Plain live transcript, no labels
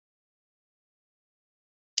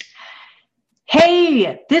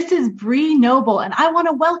Hey, this is Bree Noble, and I want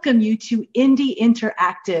to welcome you to Indie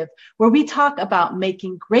Interactive, where we talk about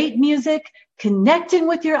making great music, connecting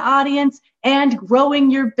with your audience, and growing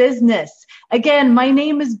your business. Again, my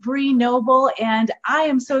name is Bree Noble, and I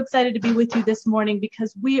am so excited to be with you this morning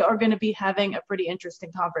because we are going to be having a pretty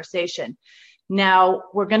interesting conversation. Now,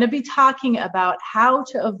 we're going to be talking about how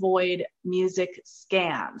to avoid music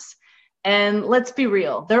scams. And let's be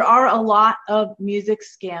real, there are a lot of music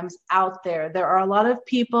scams out there. There are a lot of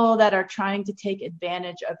people that are trying to take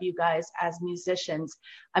advantage of you guys as musicians.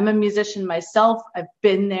 I'm a musician myself. I've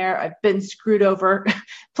been there. I've been screwed over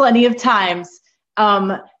plenty of times.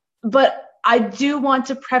 But I do want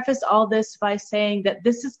to preface all this by saying that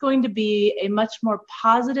this is going to be a much more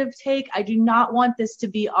positive take. I do not want this to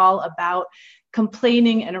be all about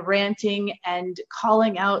complaining and ranting and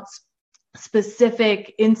calling out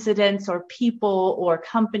specific incidents or people or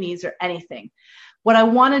companies or anything. What I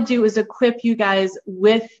want to do is equip you guys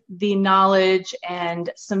with the knowledge and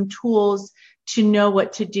some tools to know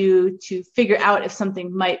what to do to figure out if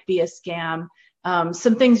something might be a scam.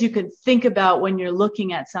 Some things you can think about when you're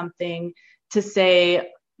looking at something to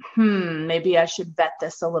say, maybe I should vet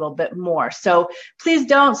this a little bit more. So please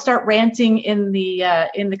don't start ranting in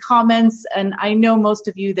the comments. And I know most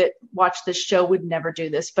of you that watch this show would never do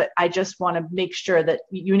this, but I just want to make sure that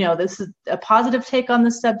you know this is a positive take on the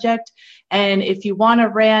subject. And if you want to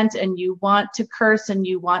rant and you want to curse and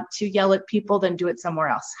you want to yell at people, then do it somewhere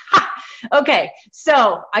else. Okay,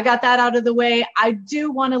 so I got that out of the way. I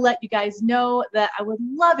do want to let you guys know that I would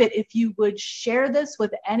love it if you would share this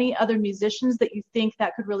with any other musicians that you think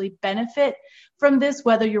that could really benefit from this,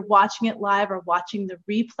 whether you're watching it live or watching the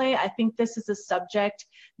replay. I think this is a subject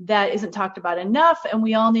that isn't talked about enough, and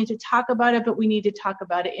we all need to talk about it, but we need to talk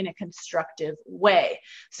about it in a constructive way.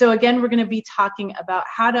 So again, we're going to be talking about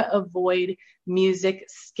how to avoid music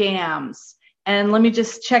scams. And let me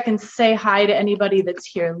just check and say hi to anybody that's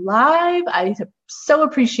here live. I so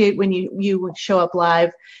appreciate when you show up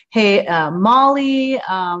live. Hey, Molly,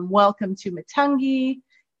 welcome to Matungi.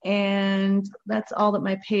 And that's all that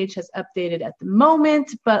my page has updated at the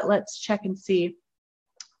moment. But let's check and see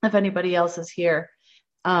if anybody else is here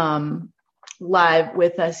live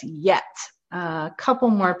with us yet. A couple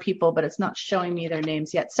more people, but it's not showing me their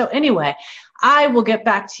names yet. So anyway, I will get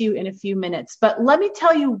back to you in a few minutes, but let me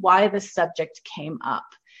tell you why this subject came up.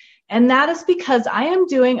 And that is because I am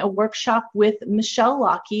doing a workshop with Michelle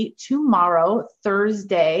Lockie tomorrow,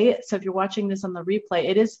 Thursday. So if you're watching this on the replay,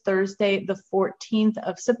 it is Thursday, the 14th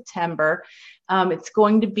of September. It's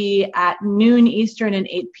going to be at noon Eastern and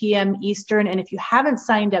 8 p.m. Eastern. And if you haven't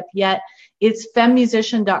signed up yet, it's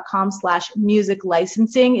FEM111.com/music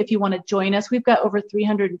licensing. If you want to join us, we've got over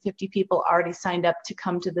 350 people already signed up to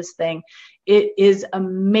come to this thing. It is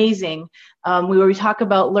amazing. We talk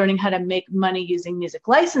about learning how to make money using music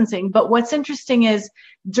licensing. But what's interesting is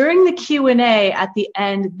during the Q&A at the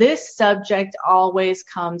end, this subject always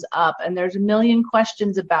comes up, and there's a million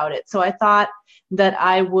questions about it. So I thought that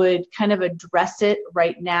I would kind of address it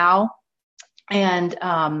right now and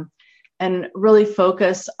really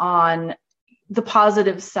focus on the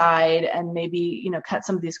positive side and maybe, cut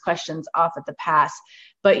some of these questions off at the pass.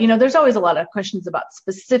 But, there's always a lot of questions about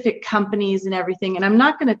specific companies and everything. And I'm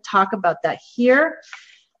not going to talk about that here,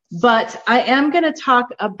 but I am going to talk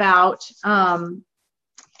about some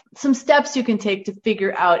steps you can take to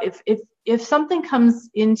figure out if something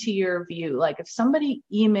comes into your view, like if somebody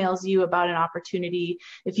emails you about an opportunity,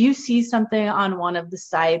 if you see something on one of the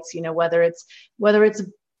sites, whether it's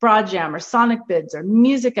Broadjam or Sonic Bids or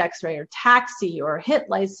Music X-Ray or Taxi or Hit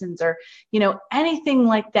License or, anything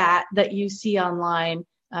like that you see online,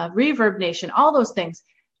 Reverb Nation, all those things.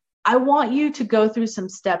 I want you to go through some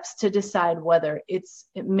steps to decide whether it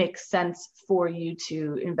makes sense for you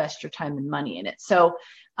to invest your time and money in it. So,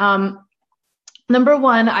 number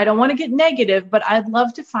one, I don't want to get negative, but I'd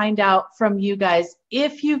love to find out from you guys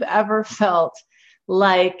if you've ever felt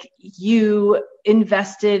like you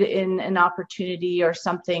invested in an opportunity or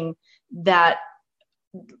something that,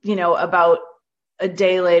 about a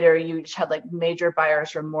day later, you just had like major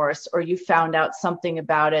buyer's remorse, or you found out something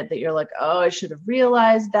about it that you're like, oh, I should have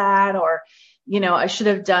realized that, or, I should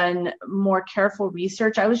have done more careful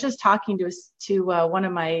research. I was just talking to one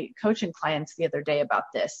of my coaching clients the other day about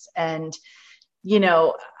this, and,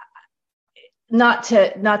 not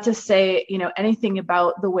to say, anything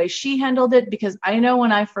about the way she handled it, because I know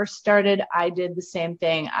when I first started, I did the same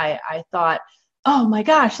thing. I thought, oh my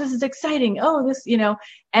gosh, this is exciting. Oh, this,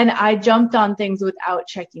 and I jumped on things without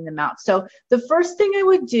checking them out. So the first thing I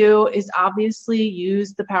would do is obviously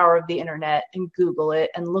use the power of the internet and Google it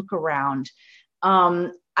and look around.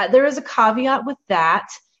 There is a caveat with that,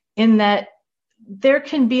 in that there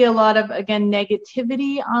can be a lot of, again,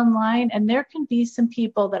 negativity online, and there can be some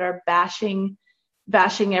people that are bashing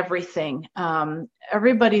everything.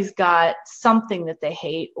 Everybody's got something that they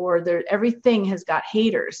hate, or everything has got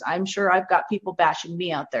haters. I'm sure I've got people bashing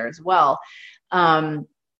me out there as well.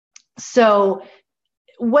 So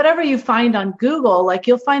whatever you find on Google, like,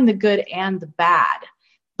 you'll find the good and the bad,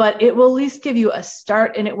 but it will at least give you a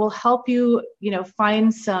start, and it will help you,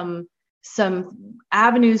 find some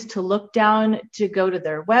avenues to look down, to go to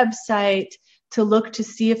their website, to look to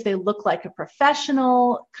see if they look like a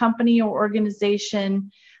professional company or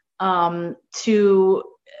organization, to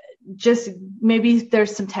just maybe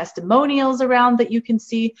there's some testimonials around that you can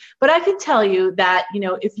see. But I can tell you that,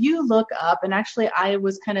 if you look up, and actually I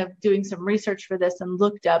was kind of doing some research for this and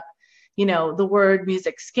looked up, the word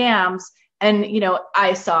music scams, and,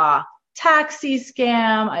 I saw taxi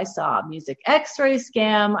scam, I saw music x-ray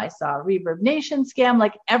scam, I saw Reverb Nation scam.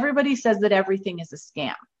 Like, everybody says that everything is a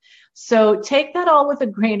scam. So take that all with a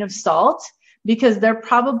grain of salt, because there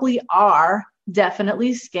probably are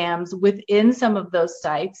definitely scams within some of those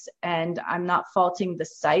sites, and I'm not faulting the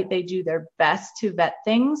site. They do their best to vet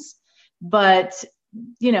things, but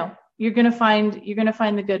you're going to find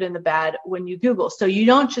the good and the bad when you Google. So you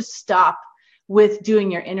don't just stop with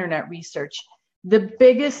doing your internet research. The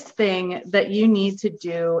biggest thing that you need to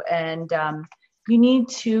do, and you need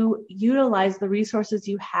to utilize the resources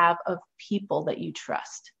you have of people that you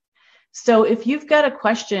trust. So if you've got a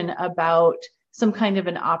question about some kind of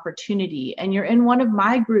an opportunity and you're in one of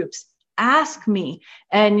my groups, ask me.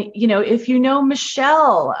 And, if you know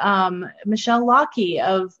Michelle Lockie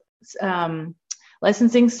of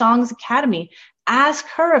Licensing Songs Academy, ask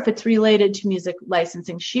her if it's related to music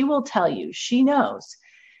licensing. She will tell you. She knows.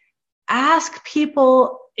 Ask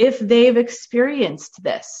people if they've experienced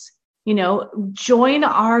this. Join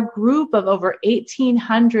our group of over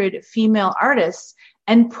 1,800 female artists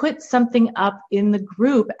and put something up in the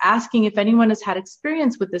group asking if anyone has had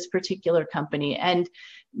experience with this particular company. And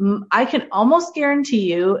I can almost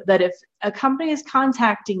guarantee you that if a company is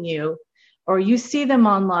contacting you or you see them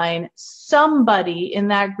online, somebody in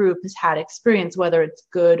that group has had experience, whether it's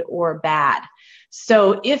good or bad.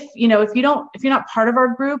 So if you're not part of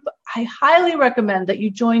our group, I highly recommend that you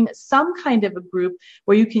join some kind of a group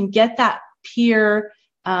where you can get that peer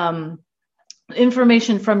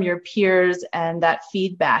information from your peers and that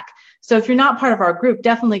feedback. So if you're not part of our group,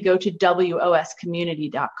 definitely go to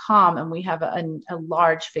woscommunity.com, and we have a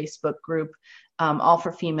large Facebook group all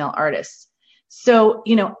for female artists. So,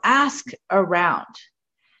 ask around.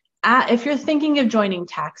 If you're thinking of joining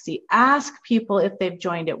Taxi, ask people if they've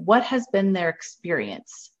joined it. What has been their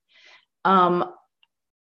experience? And,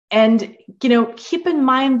 keep in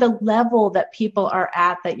mind the level that people are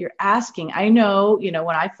at that you're asking. I know,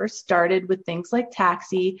 when I first started with things like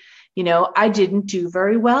Taxi, I didn't do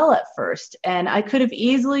very well at first. And I could have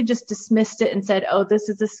easily just dismissed it and said, oh, this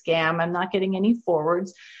is a scam. I'm not getting any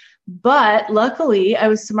forwards. But luckily, I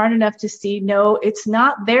was smart enough to see, no, it's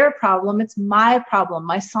not their problem. It's my problem.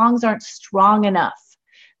 My songs aren't strong enough.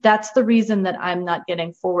 That's the reason that I'm not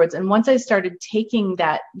getting forwards. And once I started taking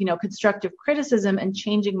that, constructive criticism and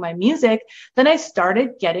changing my music, then I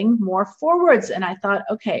started getting more forwards. And I thought,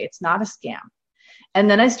 okay, it's not a scam. And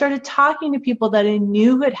then I started talking to people that I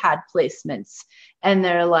knew had placements. And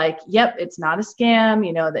they're like, yep, it's not a scam.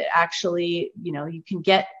 That actually, you can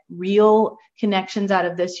get real connections out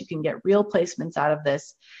of this. You can get real placements out of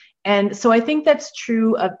this. And so I think that's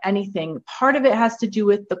true of anything. Part of it has to do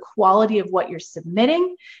with the quality of what you're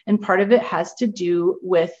submitting. And part of it has to do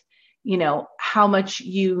with, how much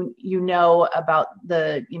you know about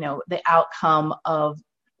the outcome of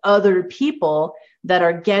other people that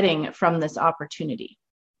are getting from this opportunity.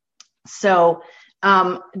 So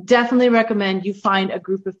definitely recommend you find a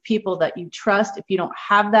group of people that you trust. If you don't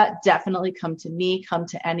have that, definitely come to me, come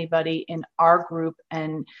to anybody in our group,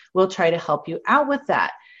 and we'll try to help you out with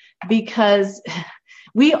that. Because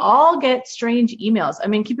we all get strange emails. I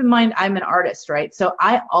mean, keep in mind, I'm an artist, right? So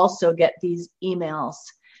I also get these emails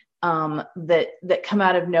that come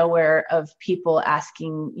out of nowhere of people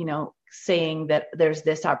asking, saying that there's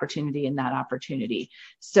this opportunity and that opportunity.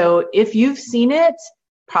 So if you've seen it,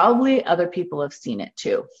 probably other people have seen it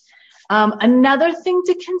too. Another thing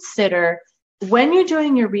to consider when you're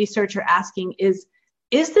doing your research or asking is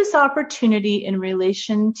this opportunity in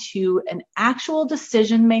relation to an actual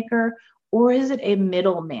decision maker, or is it a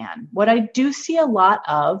middleman? What I do see a lot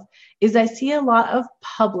of is I see a lot of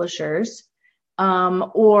publishers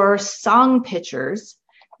or song pitchers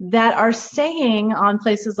that are saying on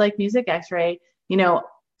places like Music X-Ray,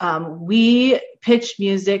 we pitch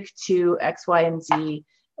music to X, Y, and Z,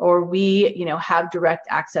 or we, have direct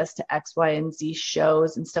access to X, Y, and Z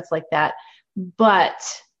shows and stuff like that. But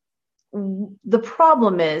the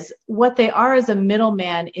problem is what they are is a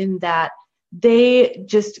middleman in that they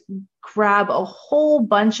just grab a whole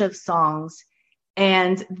bunch of songs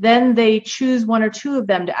and then they choose one or two of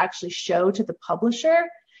them to actually show to the publisher.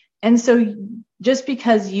 And so just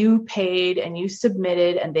because you paid and you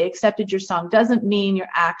submitted and they accepted your song doesn't mean you're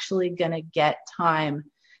actually going to get time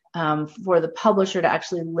for the publisher to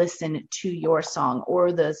actually listen to your song,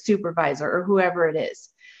 or the supervisor, or whoever it is.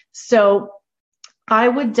 So I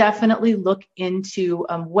would definitely look into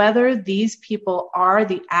whether these people are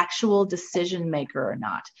the actual decision maker or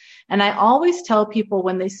not. And I always tell people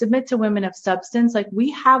when they submit to Women of Substance, like,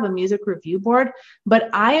 we have a music review board, but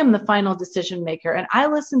I am the final decision maker, and I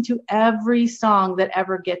listen to every song that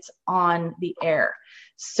ever gets on the air.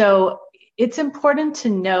 So it's important to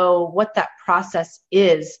know what that process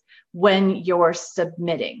is when you're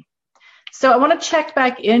submitting. So I want to check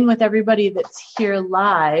back in with everybody that's here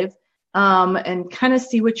live. And kind of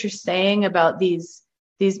see what you're saying about these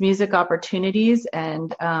music opportunities,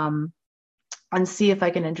 and see if I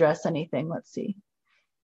can address anything. Let's see.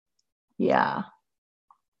 Yeah.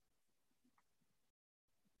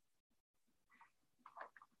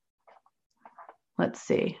 Let's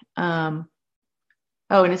see. And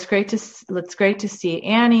it's great to see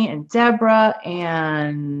Annie and Deborah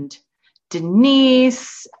and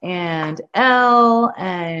Denise and Elle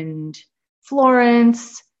and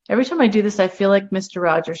Florence. Every time I do this, I feel like Mr.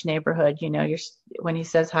 Rogers' Neighborhood, when he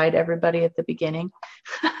says hi to everybody at the beginning.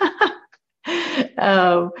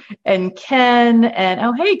 And Ken,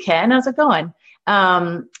 and hey, Ken, how's it going?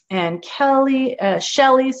 And Kelly,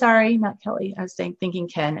 Shelly, sorry, not Kelly. I was thinking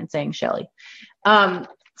Ken and saying Shelly.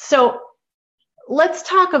 So let's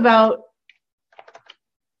talk about,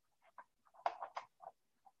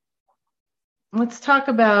 let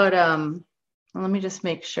me just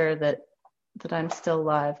make sure that I'm still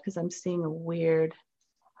live, because I'm seeing a weird.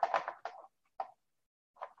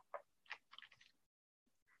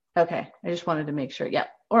 Okay, I just wanted to make sure. Yep,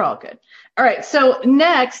 we're all good. All right, so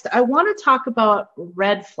next I want to talk about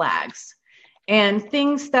red flags and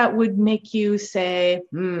things that would make you say,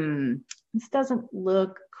 this doesn't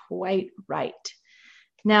look quite right.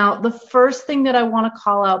 Now, the first thing that I want to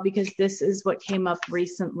call out, because this is what came up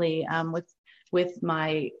recently with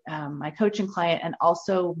my my coaching client, and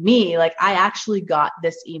also me, like, I actually got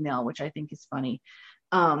this email, which I think is funny.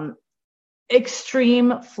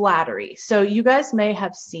 Extreme flattery. So you guys may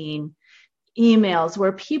have seen emails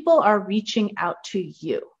where people are reaching out to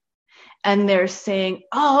you and they're saying,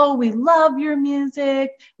 oh, we love your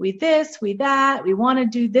music, we this, we that, we want to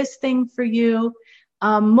do this thing for you.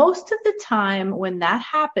 Most of the time when that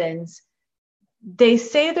happens, they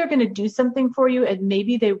say they're going to do something for you, and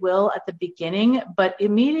maybe they will at the beginning, but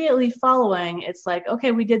immediately following, it's like,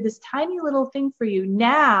 okay, we did this tiny little thing for you.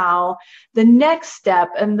 Now, the next step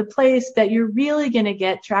and the place that you're really going to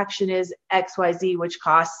get traction is XYZ, which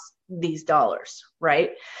costs these dollars,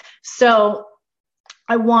 right? So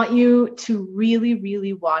I want you to really,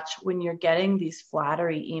 really watch when you're getting these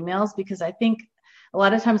flattery emails, because I think a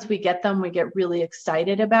lot of times we get them, we get really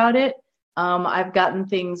excited about it. I've gotten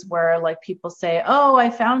things where, like, people say, oh, I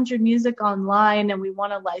found your music online and we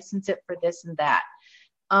want to license it for this and that.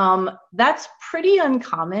 That's pretty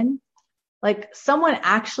uncommon. Like, someone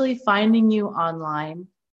actually finding you online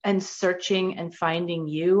and searching and finding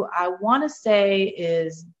you, I want to say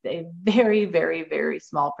is a very, very, very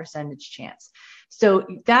small percentage chance. So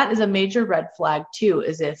that is a major red flag too,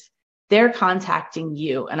 is if they're contacting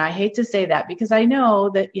you. And I hate to say that, because I know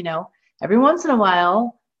that, every once in a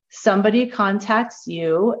while, somebody contacts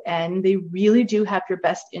you and they really do have your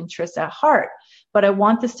best interests at heart. But I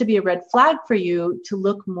want this to be a red flag for you to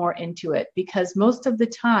look more into it, because most of the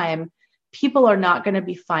time, people are not going to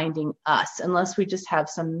be finding us unless we just have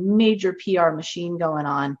some major PR machine going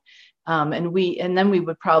on. And then we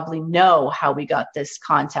would probably know how we got this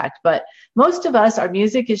contact. But most of us, our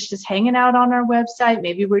music is just hanging out on our website.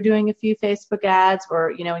 Maybe we're doing a few Facebook ads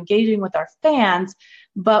or, engaging with our fans,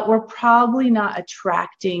 but we're probably not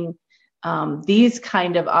attracting these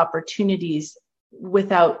kind of opportunities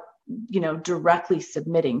without, directly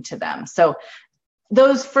submitting to them. So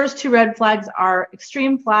those first two red flags are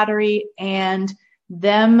extreme flattery and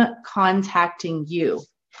them contacting you.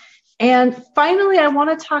 And finally, I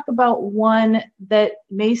want to talk about one that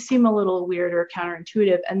may seem a little weird or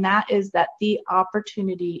counterintuitive, and that is that the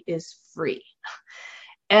opportunity is free.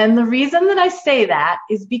 And the reason that I say that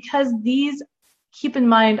is because these, keep in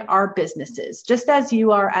mind, are businesses. Just as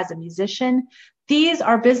you are as a musician, these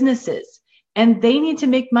are businesses, and they need to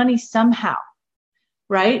make money somehow,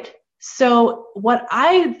 right? So what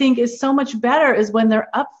I think is so much better is when they're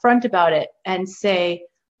upfront about it and say,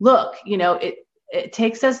 look, it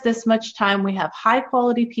takes us this much time. We have high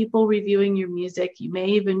quality people reviewing your music. You may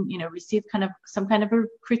even, receive some kind of a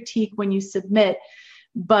critique when you submit,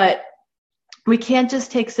 but we can't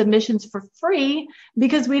just take submissions for free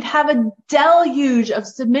because we'd have a deluge of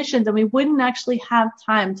submissions and we wouldn't actually have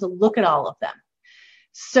time to look at all of them.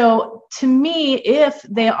 So to me, if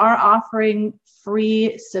they are offering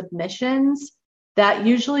free submissions, that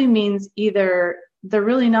usually means either they're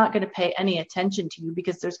really not going to pay any attention to you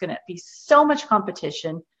because there's going to be so much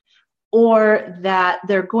competition, or that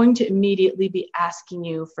they're going to immediately be asking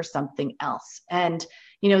you for something else. And,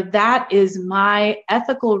 that is my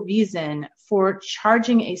ethical reason for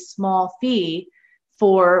charging a small fee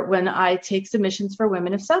for when I take submissions for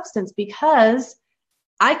women of substance, because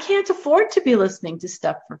I can't afford to be listening to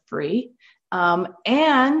stuff for free.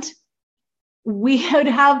 And we would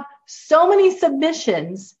have so many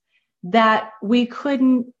submissions that we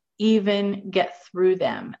couldn't even get through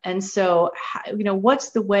them. And so,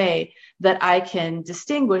 what's the way that I can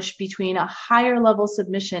distinguish between a higher level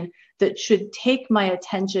submission that should take my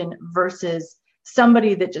attention versus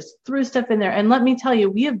somebody that just threw stuff in there? And let me tell you,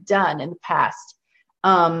 we have done in the past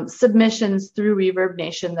submissions through Reverb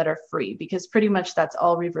Nation that are free, because pretty much that's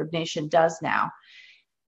all Reverb Nation does now.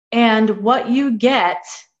 And what you get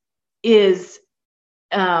is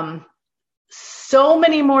so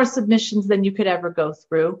many more submissions than you could ever go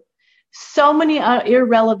through. So many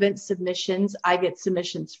irrelevant submissions. I get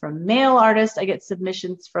submissions from male artists. I get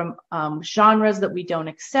submissions from genres that we don't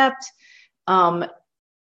accept. And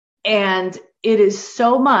it is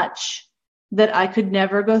so much that I could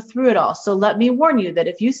never go through it all. So let me warn you that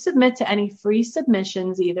if you submit to any free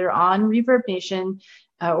submissions, either on Reverb Nation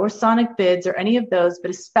or Sonic Bids or any of those,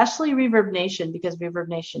 but especially Reverb Nation, because Reverb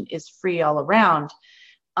Nation is free all around,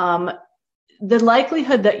 the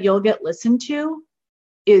likelihood that you'll get listened to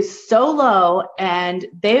is so low. And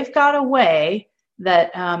they've got a way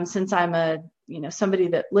that since I'm somebody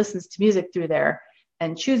that listens to music through there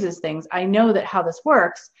and chooses things, I know that how this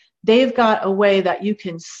works. They've got a way that you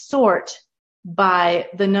can sort by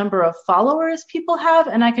the number of followers people have,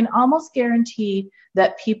 and I can almost guarantee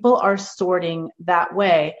that people are sorting that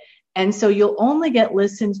way. And so you'll only get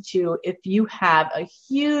listened to if you have a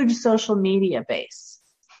huge social media base.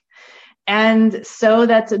 And so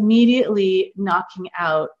that's immediately knocking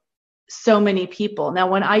out so many people. Now,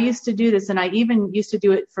 when I used to do this, and I even used to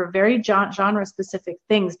do it for very genre-specific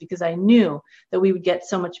things, because I knew that we would get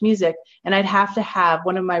so much music, and I'd have to have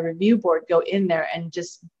one of my review board go in there and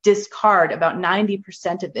just discard about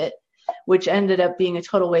 90% of it, which ended up being a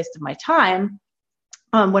total waste of my time.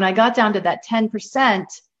 When I got down to that 10%,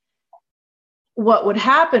 what would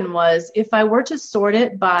happen was, if I were to sort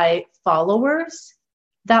it by followers,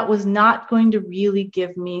 that was not going to really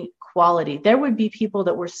give me quality. There would be people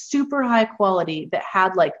that were super high quality that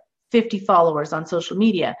had like 50 followers on social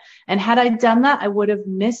media. And had I done that, I would have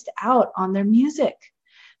missed out on their music.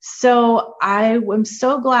 So I am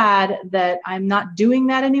so glad that I'm not doing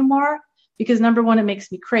that anymore, because number one, it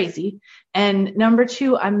makes me crazy. And number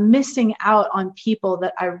two, I'm missing out on people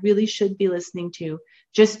that I really should be listening to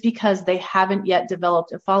just because they haven't yet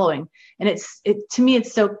developed a following. And to me,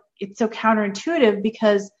 it's so counterintuitive,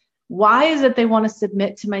 because why is it they want to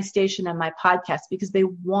submit to my station and my podcast? Because they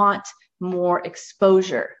want more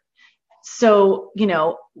exposure. So,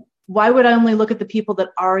 why would I only look at the people that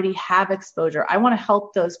already have exposure? I want to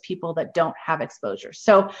help those people that don't have exposure.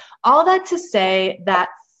 So all that to say that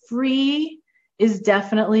free is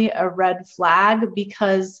definitely a red flag,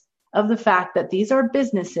 because of the fact that these are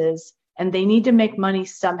businesses and they need to make money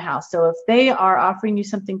somehow. So if they are offering you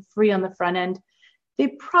something free on the front end, they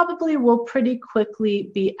probably will pretty quickly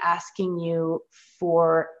be asking you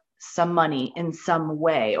for some money in some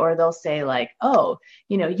way. Or they'll say like, oh,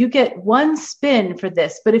 you get one spin for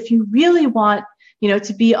this, but if you really want,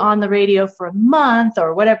 to be on the radio for a month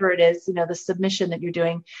or whatever it is, the submission that you're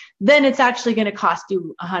doing, then it's actually going to cost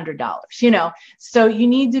you $100, So you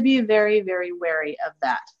need to be very, very wary of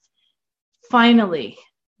that. Finally,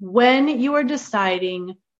 when you are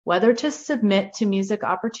deciding whether to submit to music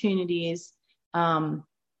opportunities, you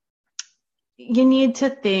need to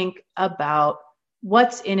think about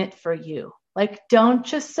what's in it for you. Like, don't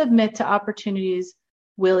just submit to opportunities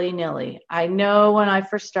willy-nilly. I know when I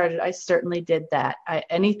first started, I certainly did that.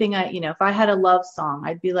 If I had a love song,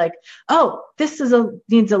 I'd be like, oh, this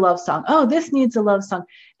needs a love song. Oh, this needs a love song.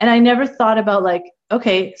 And I never thought about like,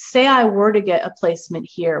 okay, say I were to get a placement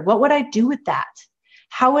here. What would I do with that?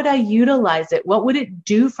 How would I utilize it? What would it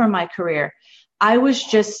do for my career? I was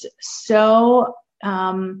just so,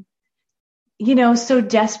 so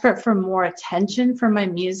desperate for more attention from my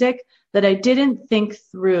music that I didn't think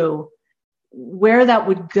through where that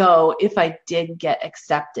would go if I did get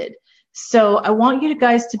accepted. So I want you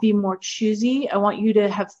guys to be more choosy. I want you to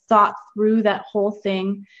have thought through that whole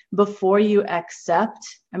thing before you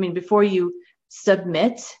before you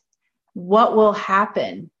submit. What will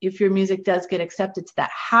happen if your music does get accepted to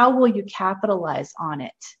that? How will you capitalize on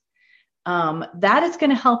it? That is going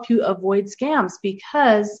to help you avoid scams,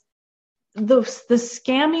 because the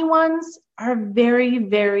scammy ones are very,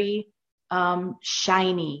 very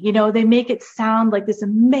shiny. They make it sound like this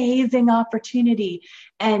amazing opportunity,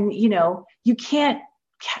 and you can't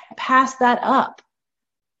pass that up.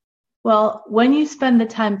 Well, when you spend the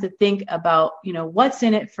time to think about, what's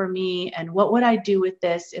in it for me, and what would I do with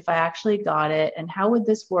this if I actually got it, and how would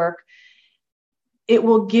this work, it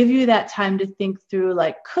will give you that time to think through,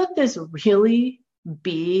 like, could this really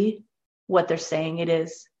be what they're saying it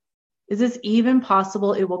is? Is this even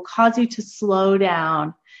possible? It will cause you to slow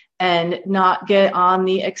down and not get on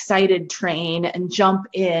the excited train and jump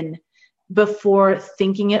in before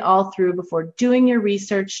thinking it all through, before doing your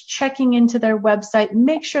research, checking into their website,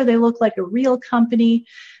 make sure they look like a real company,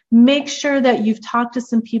 make sure that you've talked to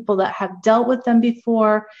some people that have dealt with them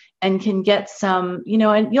before and can get some,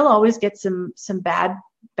 and you'll always get some bad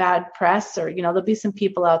press, or, there'll be some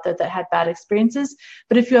people out there that had bad experiences.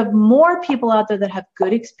 But if you have more people out there that have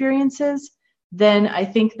good experiences, then I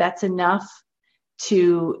think that's enough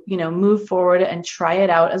to, move forward and try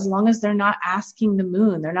it out, as long as they're not asking the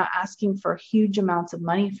moon. They're not asking for huge amounts of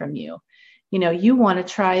money from you. You want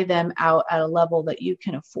to try them out at a level that you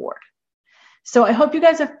can afford. So I hope you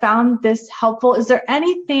guys have found this helpful. Is there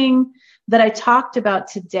anything that I talked about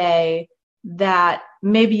today that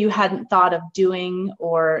maybe you hadn't thought of doing,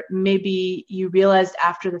 or maybe you realized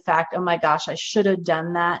after the fact, oh my gosh, I should have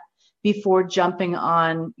done that before jumping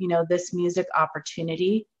on, this music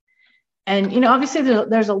opportunity? And, obviously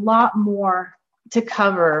there's a lot more to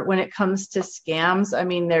cover when it comes to scams. I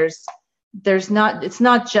mean, it's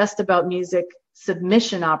not just about music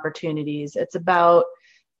submission opportunities. It's about,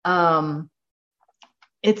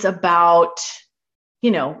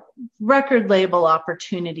 record label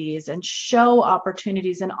opportunities and show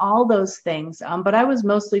opportunities and all those things. But I was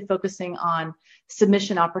mostly focusing on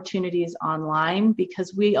submission opportunities online,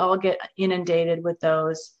 because we all get inundated with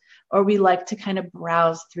those, or we like to kind of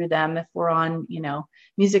browse through them. If we're on,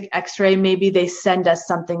 Music X-Ray, maybe they send us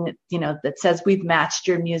something that, that says we've matched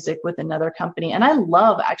your music with another company. And I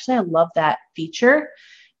love that feature.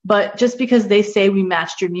 But just because they say we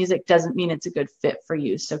matched your music doesn't mean it's a good fit for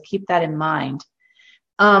you. So keep that in mind.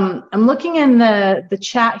 I'm looking in the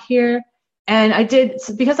chat here, and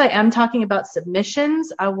because I am talking about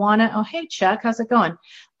submissions, I want to, oh, hey, Chuck, how's it going?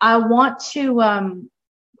 I want to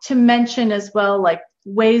mention as well, like,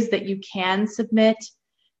 ways that you can submit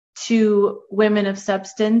to Women of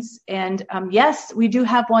Substance. And yes, we do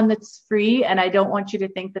have one that's free, and I don't want you to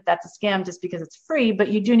think that that's a scam just because it's free, but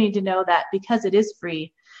you do need to know that because it is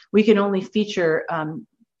free, we can only feature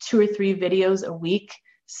 2 or 3 videos a week.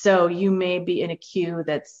 So you may be in a queue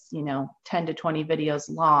that's, 10 to 20 videos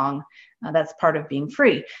long. That's part of being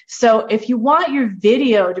free. So if you want your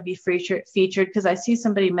video to be featured, because I see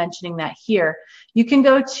somebody mentioning that here, you can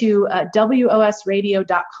go to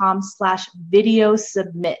wosradio.com/video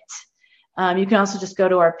submit. You can also just go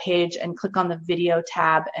to our page and click on the video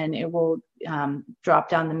tab, and it will drop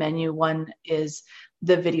down the menu. One is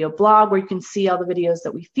the video blog, where you can see all the videos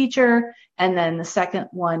that we feature. And then the second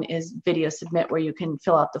one is video submit, where you can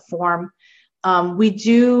fill out the form. We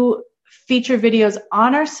do feature videos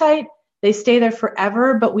on our site. They stay there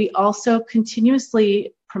forever, but we also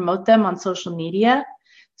continuously promote them on social media.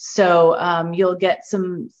 So you'll get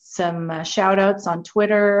some shout outs on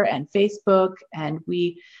Twitter and Facebook, and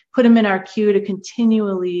we put them in our queue to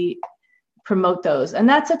continually promote those. And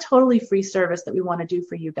that's a totally free service that we want to do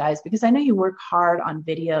for you guys, because I know you work hard on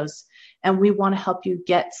videos, and we want to help you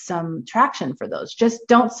get some traction for those. Just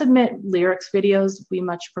don't submit lyrics videos. We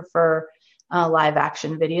much prefer live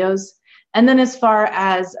action videos. And then as far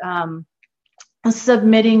as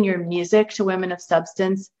submitting your music to Women of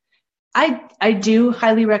Substance, I do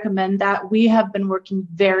highly recommend that. We have been working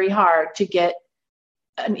very hard to get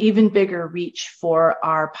an even bigger reach for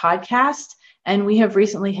our podcast. And we have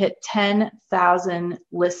recently hit 10,000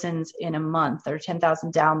 listens in a month, or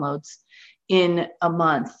 10,000 downloads in a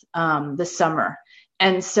month this summer.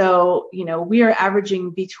 And so, we are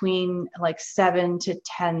averaging between like 7 to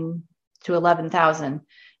 10 to 11,000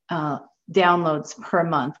 downloads per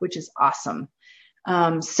month, which is awesome.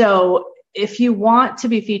 So if you want to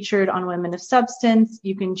be featured on Women of Substance,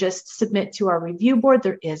 you can just submit to our review board.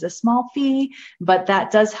 There is a small fee, but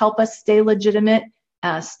that does help us stay legitimate,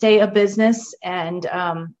 stay a business, and,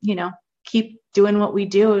 keep doing what we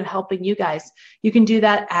do, helping you guys. You can do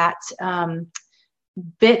that at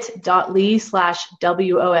bit.ly/WOS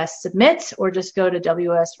submit, or just go to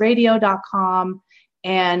wosradio.com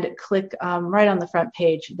and click right on the front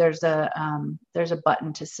page. There's a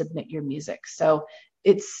button to submit your music. So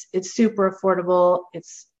it's super affordable.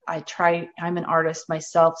 I'm an artist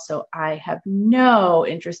myself, so I have no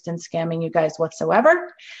interest in scamming you guys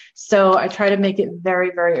whatsoever. So I try to make it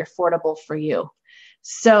very, very affordable for you.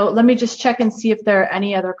 So let me just check and see if there are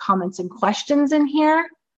any other comments and questions in here.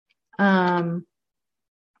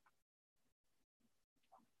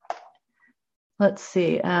 Let's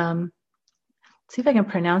see. See if I can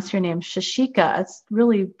pronounce your name. Shashika. It's a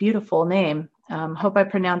really beautiful name. Hope I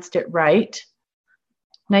pronounced it right.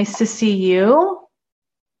 Nice to see you.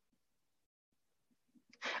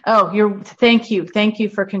 Oh, thank you. Thank you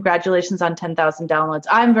for congratulations on 10,000 downloads.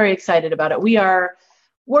 I'm very excited about it. We are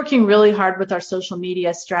working really hard with our social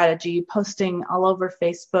media strategy, posting all over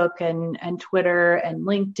Facebook and Twitter and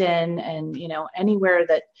LinkedIn and, anywhere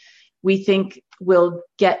that we think will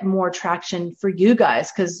get more traction for you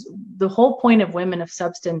guys, because the whole point of Women of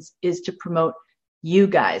Substance is to promote you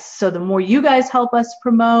guys. So the more you guys help us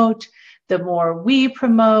promote, the more we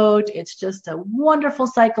promote. It's just a wonderful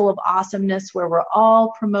cycle of awesomeness where we're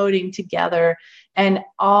all promoting together and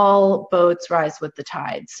all boats rise with the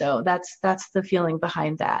tide. So that's the feeling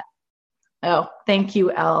behind that. Oh, thank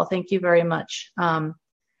you, Elle. Thank you very much.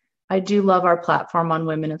 I do love our platform on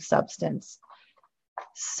Women of Substance.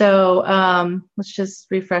 So let's just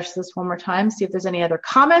refresh this one more time, see if there's any other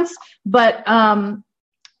comments. But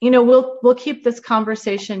we'll keep this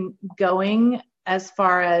conversation going as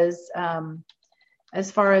far as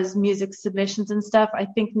music submissions and stuff. I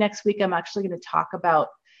think next week I'm actually going to talk about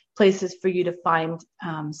places for you to find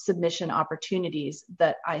submission opportunities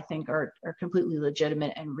that I think are completely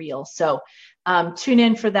legitimate and real. So tune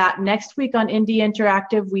in for that next week on Indie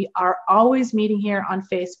Interactive. We are always meeting here on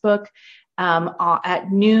Facebook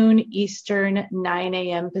at noon Eastern, 9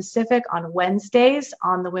 a.m. Pacific on Wednesdays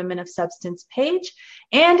on the Women of Substance page.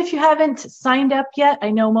 And if you haven't signed up yet, I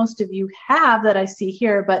know most of you have that I see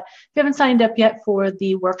here, but if you haven't signed up yet for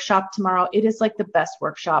the workshop tomorrow, it is like the best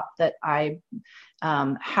workshop that I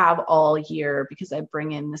have all year, because I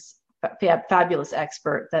bring in this fabulous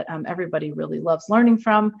expert that everybody really loves learning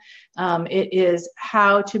from. It is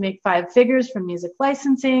How to Make 5 Figures from Music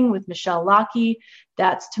Licensing with Michelle Lockey.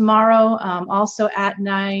 That's tomorrow, also at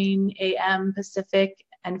 9 a.m. Pacific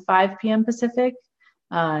and 5 p.m. Pacific,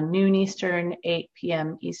 noon Eastern, 8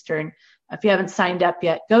 p.m. Eastern. If you haven't signed up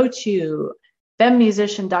yet, go to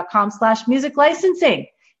femmusician.com/music licensing.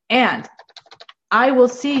 And I will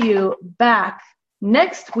see you back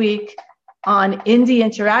next week on Indie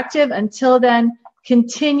Interactive. Until then,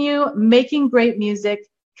 continue making great music,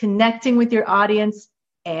 connecting with your audience,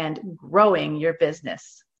 and growing your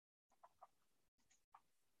business.